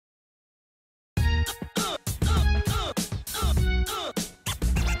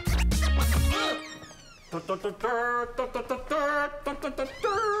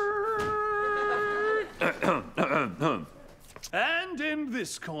And in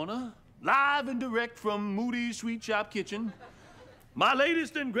this corner, live and direct from Moody's Sweet Shop Kitchen, my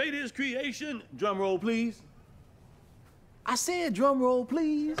latest and greatest creation. Drum roll, please. I said drum roll,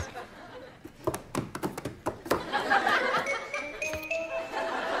 please.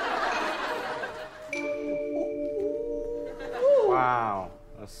 Wow,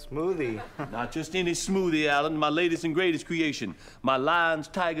 a smoothie. Not just any smoothie, Alan. My latest and greatest creation. My lions,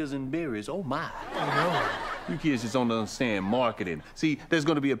 tigers, and berries. Oh, my. Oh, no. You kids just don't understand marketing. See, there's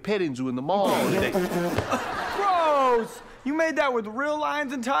gonna be a petting zoo in the mall today. Gross! You made that with real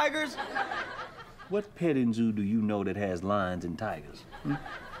lions and tigers? What petting zoo do you know that has lions and tigers? Hmm?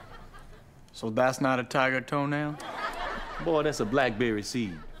 So that's not a tiger toenail? Boy, that's a blackberry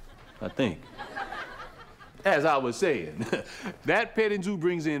seed, I think. As I was saying, that petting zoo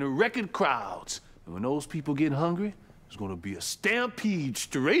brings in record crowds. And when those people get hungry, there's gonna be a stampede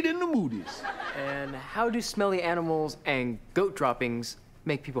straight into Moody's. And how do smelly animals and goat droppings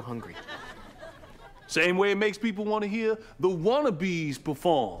make people hungry? Same way it makes people want to hear the Wannabes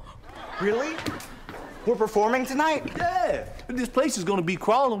perform. Really? We're performing tonight? Yeah, this place is gonna be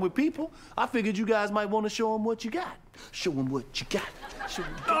crawling with people. I figured you guys might want to show them what you got. Show them what you got. Show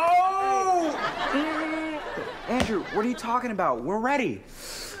them. Oh! Andrew, what are you talking about? We're ready.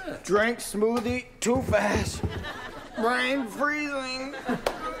 Drink smoothie too fast. Brain freezing.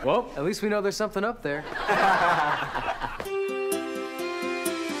 Well, at least we know there's something up there.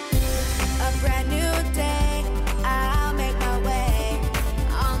 A brand new day, I'll make my way.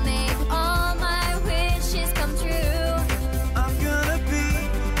 I'll make all my wishes come true. I'm gonna be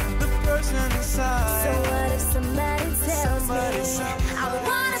the person inside. So what if somebody tells me I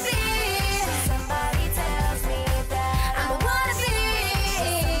wanna be? Somebody tells me that I wanna be.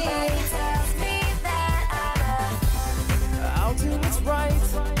 Somebody tells me that I'll do what's right.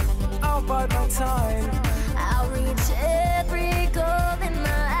 I'll bide my time. I'll reach every goal in my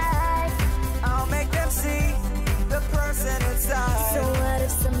life. I'll make them see the person inside. So what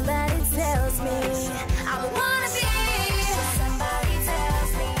if somebody tells me I wanna be? Somebody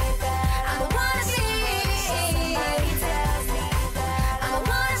tells me that I wanna be. Somebody tells me that I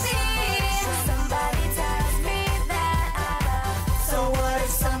wanna be. Somebody tells me that So what if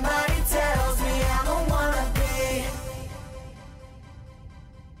somebody tells me I don't wanna be?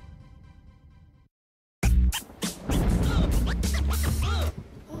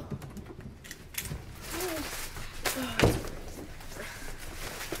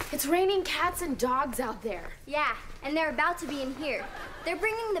 It's raining cats and dogs out there. Yeah, and they're about to be in here. They're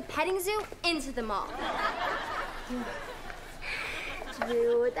bringing the petting zoo into the mall.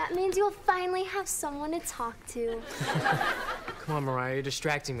 Drew, that means you'll finally have someone to talk to. Come on, Mariah, you're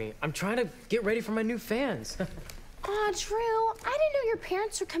distracting me. I'm trying to get ready for my new fans. Aw, Drew, I didn't know your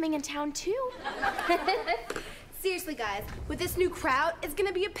parents were coming in town too. Seriously, guys, with this new crowd, it's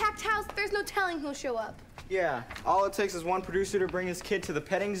gonna be a packed house. There's no telling who'll show up. Yeah, all it takes is one producer to bring his kid to the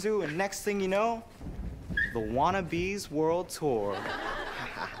petting zoo, and next thing you know, the Wannabes World Tour.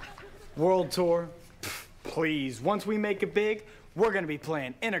 World Tour? Pff, please, once we make it big, we're gonna be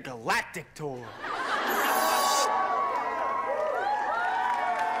playing Intergalactic Tour.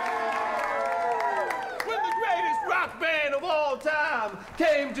 When the greatest rock band of all time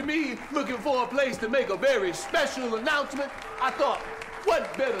came to me looking for a place to make a very special announcement, I thought,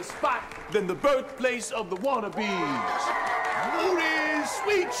 what better spot than the birthplace of the Wannabes? Moody's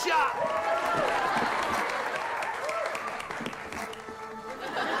Sweet Shop.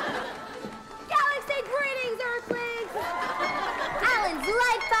 Galaxy greetings, Earthlings! Alan's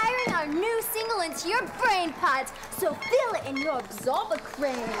light firing our new single into your brain pods, so feel it in your absorber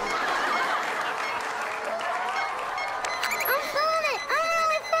cream. I'm feeling it! I'm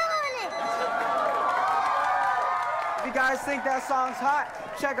really feeling it! If you guys think that song's hot,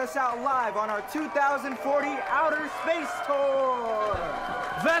 check us out live on our 2040 Outer Space Tour.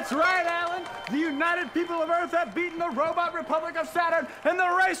 That's right, Alan. The United People of Earth have beaten the Robot Republic of Saturn in the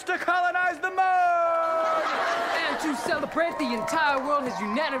race to colonize the moon. And to celebrate, the entire world has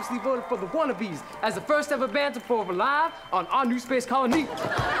unanimously voted for the Wannabes as the first ever band to perform live on our new space colony.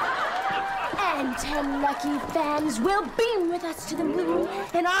 And 10 lucky fans will beam with us to the moon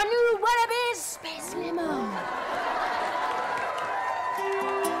in our new Wannabes space limo.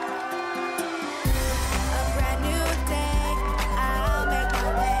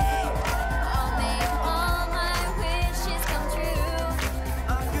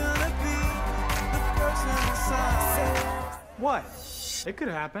 What? It could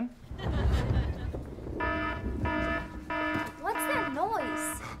happen. What's that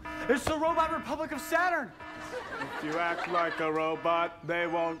noise? It's the Robot Republic of Saturn. If you act like a robot, they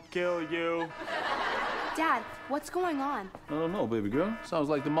won't kill you. Dad, what's going on? I don't know, baby girl. Sounds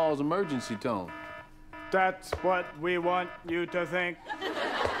like the mall's emergency tone. That's what we want you to think.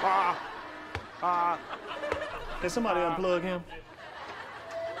 Can somebody unplug him?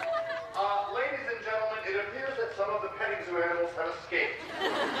 Ladies and gentlemen, it appears that some of the petting zoo animals have escaped.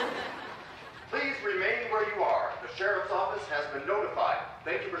 Please remain where you are. The sheriff's office has been notified.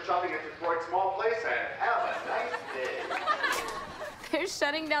 Thank you for shopping at Detroit's Small Place and have a nice day. They're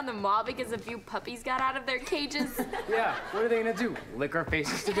shutting down the mall because a few puppies got out of their cages. Yeah, what are they gonna do? Lick our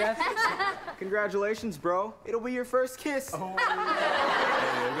faces to death? Congratulations, bro. It'll be your first kiss. Oh.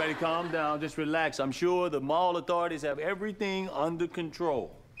 Hey, everybody calm down, just relax. I'm sure the mall authorities have everything under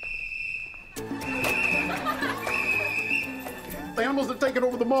control. The animals are taking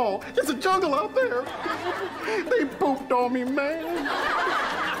over the mall. It's a jungle out there. They pooped on me, man.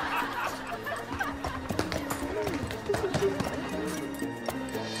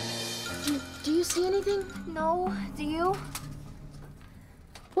 Do you see anything? No, do you?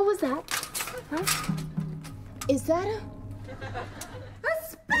 What was that? Huh? Is that a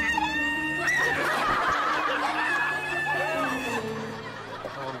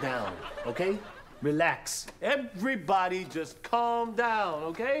Calm down, okay? Relax. Everybody just calm down,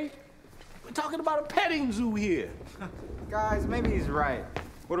 okay? We're talking about a petting zoo here. Guys, maybe he's right.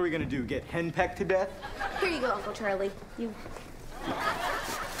 What are we gonna do, get henpecked to death? Here you go, Uncle Charlie. You.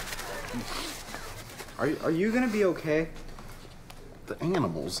 Are you gonna be okay? The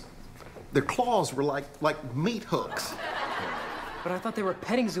animals, their claws were like meat hooks. But I thought they were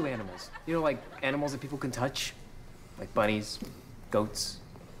petting zoo animals. You know, like animals that people can touch? Like bunnies, goats,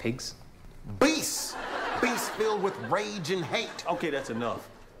 pigs. Beasts! Beasts filled with rage and hate. Okay, that's enough.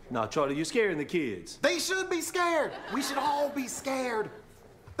 Now, Charlie, you're scaring the kids. They should be scared. We should all be scared.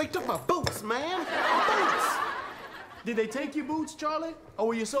 They took my boots, man. My boots. Did they take your boots, Charlie? Or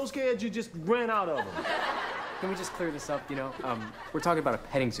were you so scared you just ran out of them? Can we just clear this up, you know? We're talking about a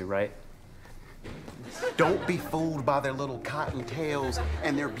petting zoo, right? Don't be fooled by their little cotton tails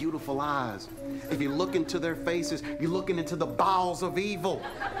and their beautiful eyes. If you look into their faces, you're looking into the bowels of evil.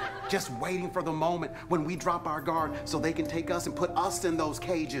 Just waiting for the moment when we drop our guard so they can take us and put us in those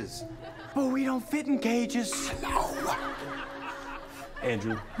cages. But we don't fit in cages. No.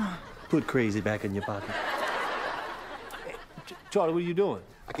 Andrew, put crazy back in your pocket. Hey, Charlie, what are you doing?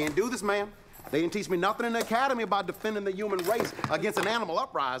 I can't do this, man. They didn't teach me nothing in the academy about defending the human race against an animal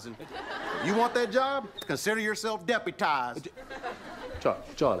uprising. You want that job? Consider yourself deputized.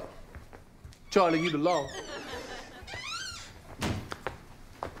 Charlie, you the law.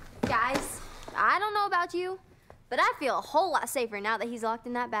 Guys, I don't know about you, but I feel a whole lot safer now that he's locked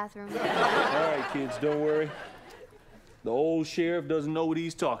in that bathroom. All right, kids, don't worry. The old sheriff doesn't know what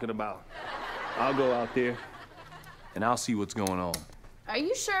he's talking about. I'll go out there, and I'll see what's going on. Are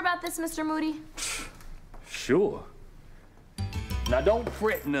you sure about this, Mr. Moody? Sure. Now, don't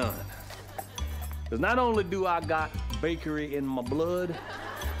fret none. Because not only do I got bakery in my blood,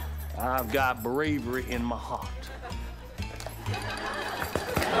 I've got bravery in my heart.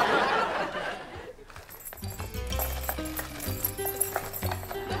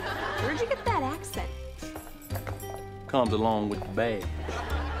 Where'd you get that accent? Comes along with the badge.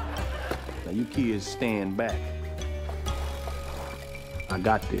 Now, you kids stand back. I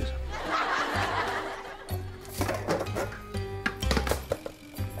got this.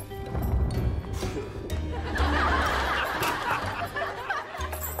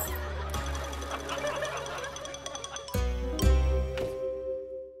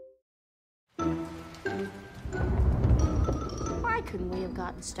 Why couldn't we have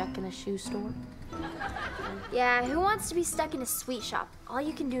gotten stuck in a shoe store? Yeah, who wants to be stuck in a sweet shop? All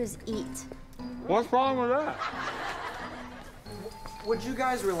you can do is eat. What's wrong with that? Would you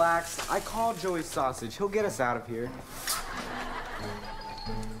guys relax? I called Joey Sausage. He'll get us out of here.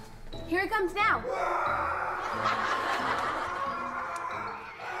 Here it comes now.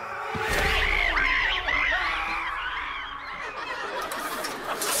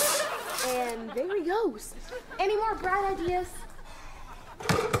 And there he goes. Any more bright ideas?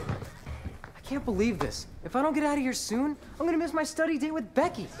 I can't believe this. If I don't get out of here soon, I'm gonna miss my study date with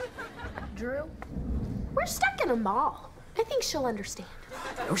Becky. Drew, we're stuck in a mall. I think she'll understand.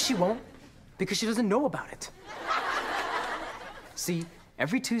 No, she won't, because she doesn't know about it. See,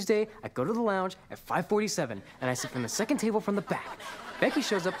 every Tuesday, I go to the lounge at 5:47, and I sit from the second table from the back. Becky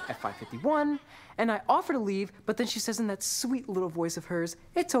shows up at 5:51, and I offer to leave, but then she says in that sweet little voice of hers,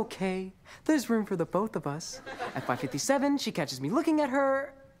 "It's okay. There's room for the both of us." At 5:57, she catches me looking at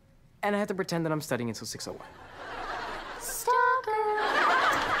her, and I have to pretend that I'm studying until 6:01. Stalker!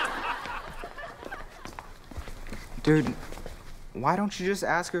 Dude, why don't you just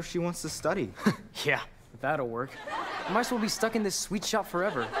ask her if she wants to study? Yeah, that'll work. I might as well be stuck in this sweet shop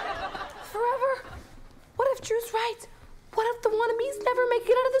forever. Forever? What if Drew's right? What if the Wannabes never make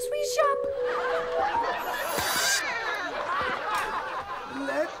it out of the sweet shop?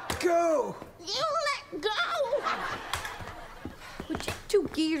 Let go! You let go! Would you two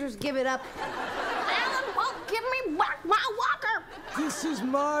geezers give it up? Alan won't give me back my walker! This is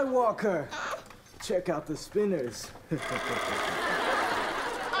my walker. Check out the spinners.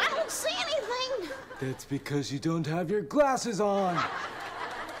 I don't see anything! That's because you don't have your glasses on.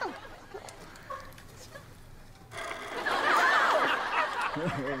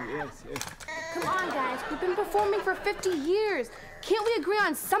 Yes. Come on, guys. We've been performing for 50 years. Can't we agree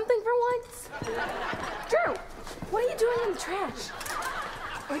on something for once? Drew, what are you doing in the trash?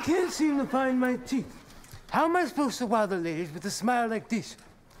 I can't seem to find my teeth. How am I supposed to wow the ladies with a smile like this?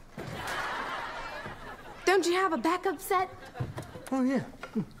 Don't you have a backup set? Oh, yeah.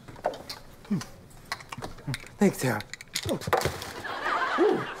 Thanks, Tara.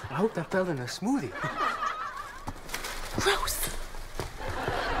 Ooh, I hope that fell in a smoothie. Gross.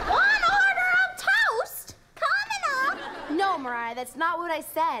 One order of toast coming up. No, Mariah, that's not what I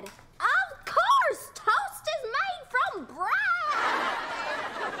said. Of course, toast is made from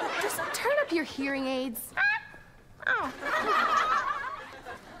bread. Just turn up your hearing aids. Oh.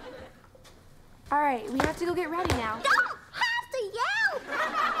 All right, we have to go get ready now. Don't have to yell!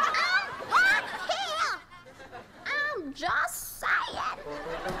 I'm hot here! I'm just saying.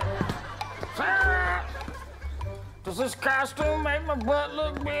 Sarah! Does this costume make my butt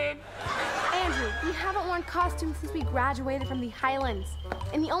look big? Andrew, we haven't worn costumes since we graduated from the Highlands.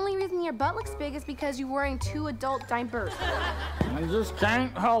 And the only reason your butt looks big is because you're wearing 2 adult diapers. I just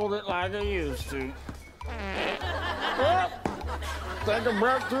can't hold it like I used to. Well, think I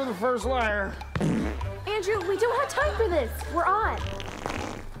broke through the first layer. Andrew, we don't have time for this. We're on.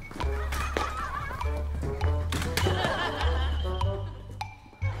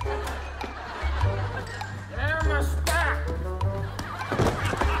 There my spot.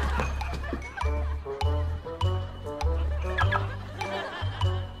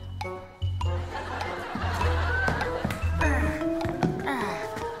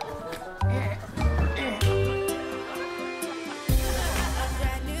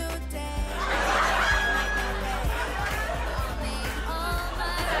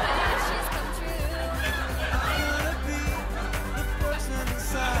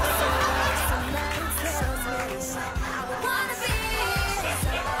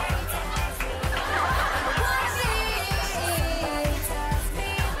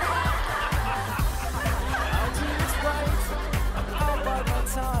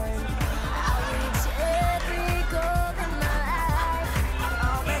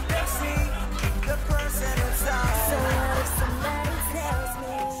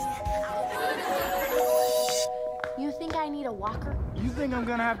 You think I need a walker? You think I'm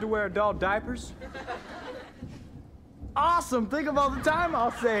gonna have to wear adult diapers? Awesome! Think of all the time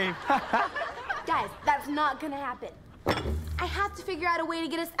I'll save. Guys, that's not gonna happen. I have to figure out a way to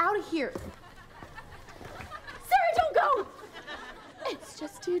get us out of here. Sarah, don't go! It's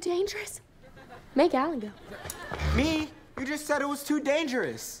just too dangerous. Make Alan go. Me? You just said it was too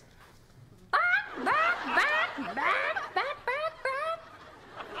dangerous. Back.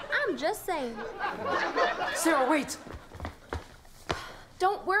 I'm just saying. Sarah, wait!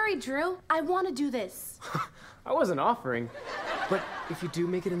 Don't worry, Drew. I want to do this. I wasn't offering. But if you do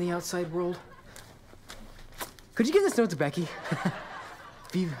make it in the outside world, could you give this note to Becky?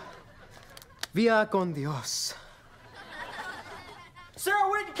 Via con Dios. Sarah,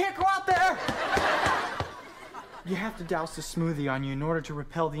 wait! You can't go out there! You have to douse the smoothie on you in order to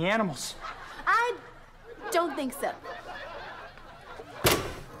repel the animals. I don't think so.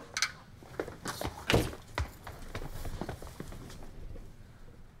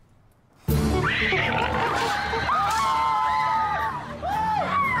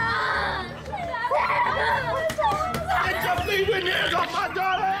 Get your bleeding hands off my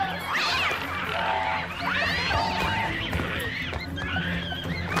daughter!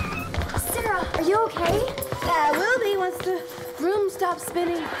 Sarah, are you okay? Yeah, I will be once the room stops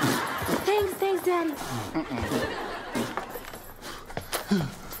spinning. Thanks, Daddy.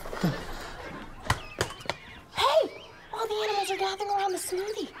 Hey! All the animals are gathering around the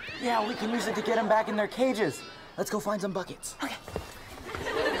smoothie. Yeah, we can use it to get them back in their cages. Let's go find some buckets. Okay.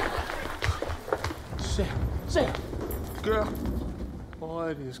 Sarah, girl, boy, Oh,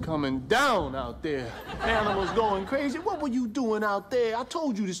 it is coming down out there. Animals going crazy. What were you doing out there? I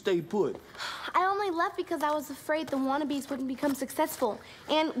told you to stay put. I only left because I was afraid the Wannabes wouldn't become successful,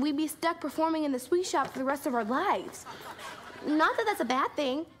 and we'd be stuck performing in the sweet shop for the rest of our lives. Not that that's a bad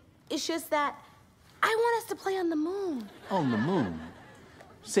thing. It's just that I want us to play on the moon. On the moon?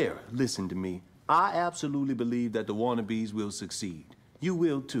 Sarah, listen to me. I absolutely believe that the Wannabes will succeed. You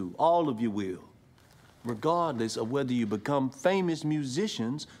will too. All of you will. Regardless of whether you become famous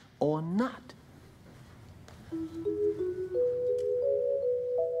musicians or not.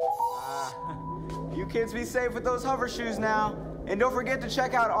 You kids be safe with those hover shoes now. And don't forget to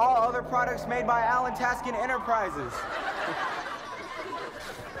check out all other products made by Alan Taskin Enterprises.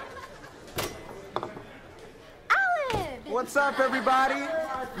 Alan! What's up, everybody?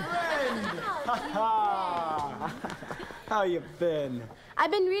 How you been? I've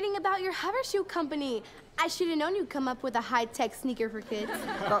been reading about your hover shoe company. I should have known you'd come up with a high-tech sneaker for kids.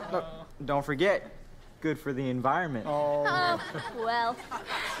 Don't forget, good for the environment. Oh, well,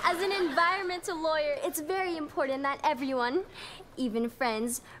 as an environmental lawyer, it's very important that everyone, even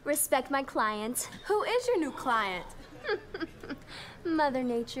friends, respect my client. Who is your new client? Mother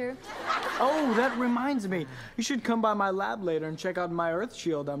Nature. Oh, that reminds me. You should come by my lab later and check out my Earth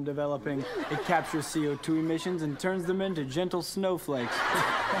Shield I'm developing. It captures CO2 emissions and turns them into gentle snowflakes.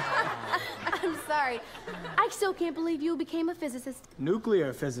 I'm sorry. I still can't believe you became a physicist.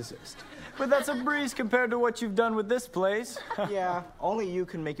 Nuclear physicist. But that's a breeze compared to what you've done with this place. Yeah, only you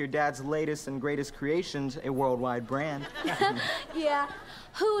can make your dad's latest and greatest creations a worldwide brand. Yeah,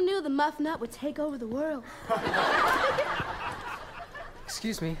 who knew the Muff Nut would take over the world?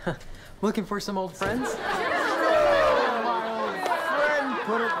 Excuse me. Looking for some old friends? Friend,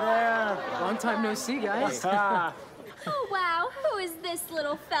 put it there. Long time no see, guys. Oh, wow. Who is this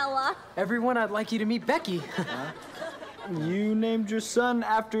little fella? Everyone, I'd like you to meet Becky. You named your son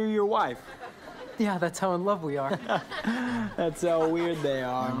after your wife. Yeah, that's how in love we are. That's how weird they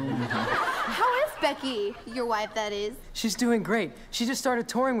are. How is Becky? Your wife, that is. She's doing great. She just started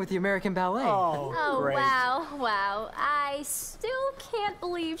touring with the American Ballet. Oh, great. wow, wow. I still can't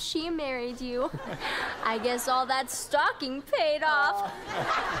believe she married you. I guess all that stalking paid off.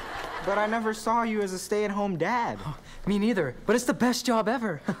 But I never saw you as a stay-at-home dad. Me neither, but it's the best job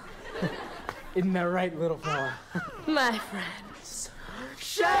ever. Isn't that right, little fella? My friends.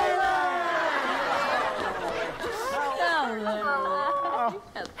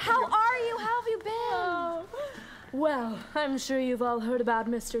 How are you? How have you been? Well, I'm sure you've all heard about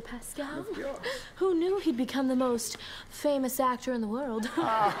Mr. Pascal. Who knew he'd become the most famous actor in the world?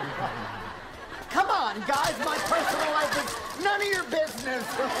 Come on, guys, my personal life is none of your business.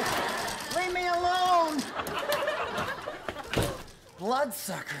 Leave me alone.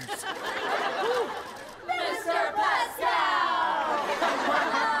 Bloodsuckers. Mr. Pascal!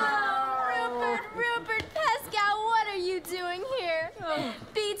 Rupert Pascal, what are you doing here?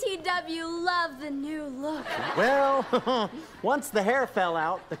 BTW love the new look. Well, once the hair fell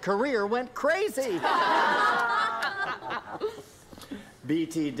out, the career went crazy.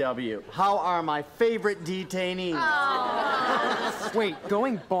 BTW, how are my favorite detainees? Wait,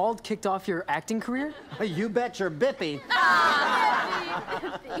 going bald kicked off your acting career? You bet your bippy.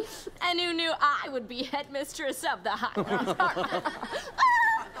 And who knew I would be headmistress of the Highland Department?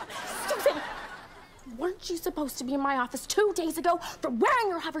 Susan! Weren't you supposed to be in my office 2 days ago for wearing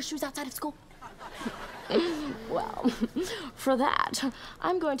your hover shoes outside of school? Well, for that,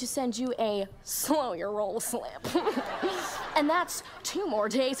 I'm going to send you a slow your roll slip. And that's 2 more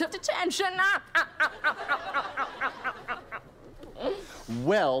days of detention.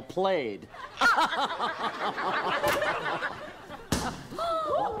 Well played.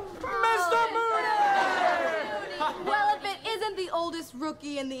 Mr. Moody! Well, if it isn't the oldest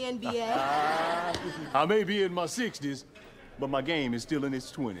rookie in the NBA. I may be in my 60s, but my game is still in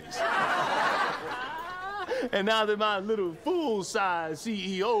its 20s. And now that my little full-size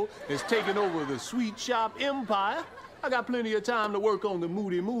CEO has taken over the sweet shop empire, I got plenty of time to work on the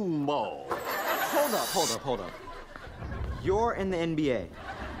Moody Moon Ball. Hold up. You're in the NBA.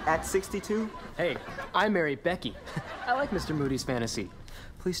 At 62? Hey, I married Becky. I like Mr. Moody's fantasy.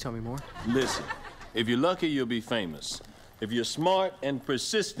 Please tell me more. Listen, if you're lucky, you'll be famous. If you're smart and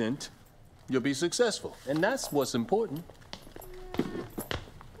persistent, you'll be successful. And that's what's important.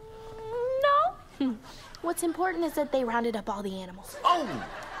 No. What's important is that they rounded up all the animals. Oh!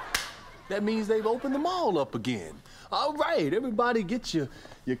 That means they've opened the mall up again. All right, everybody get your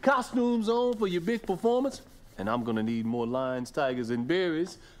costumes on for your big performance. And I'm gonna need more lions, tigers, and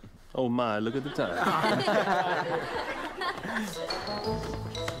berries. Oh my, look at the time.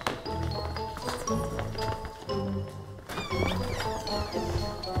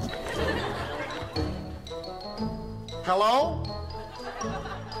 Hello?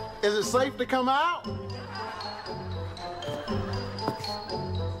 Is it safe to come out?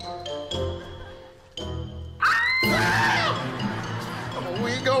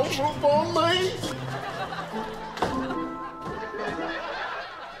 We go for me.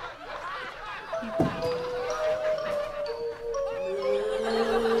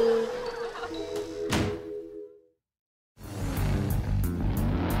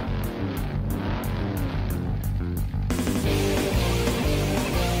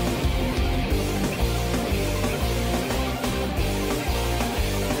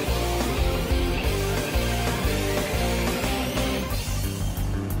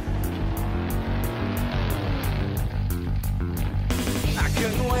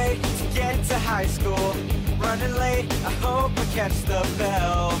 To high school, running late, I hope I catch the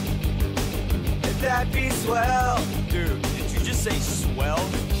bell. That'd be swell. Dude, did you just say swell?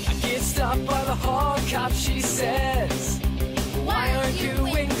 I get stopped by the hall cop, she says, why aren't you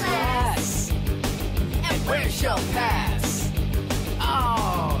in class? And where's your pass?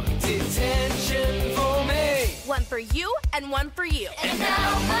 Oh, detention for me. One for you and one for you. And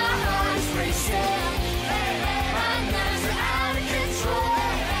now my heart's racing. My nerves are out of control.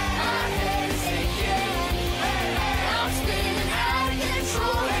 My head's aching. I'm spinning out of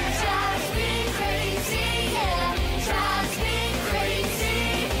control. It drives me crazy, yeah. Drives me crazy.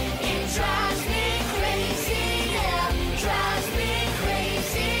 It drives me crazy, yeah. Drives me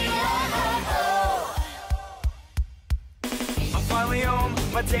crazy, oh. I'm finally home,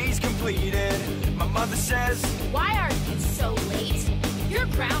 my day's completed. My mother says, why are you so late? You're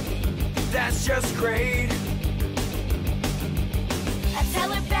grounded. That's just great. I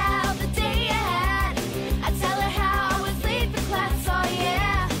tell her about the day I had. I tell her how I was late for class, oh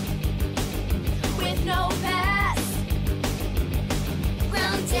yeah. With no pass.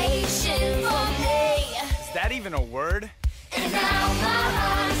 Groundation for me. Is that even a word? And now my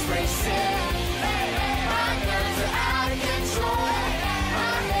heart's racing. My nerves are out of control.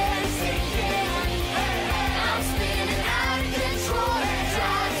 My head's aching. I'm spinning out of control. It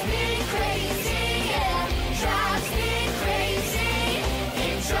drives me crazy, yeah. Drives me crazy.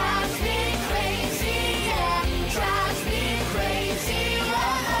 It drives me crazy, yeah. Drives me crazy,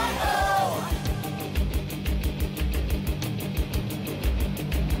 oh.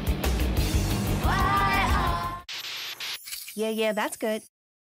 Why? Yeah, that's good.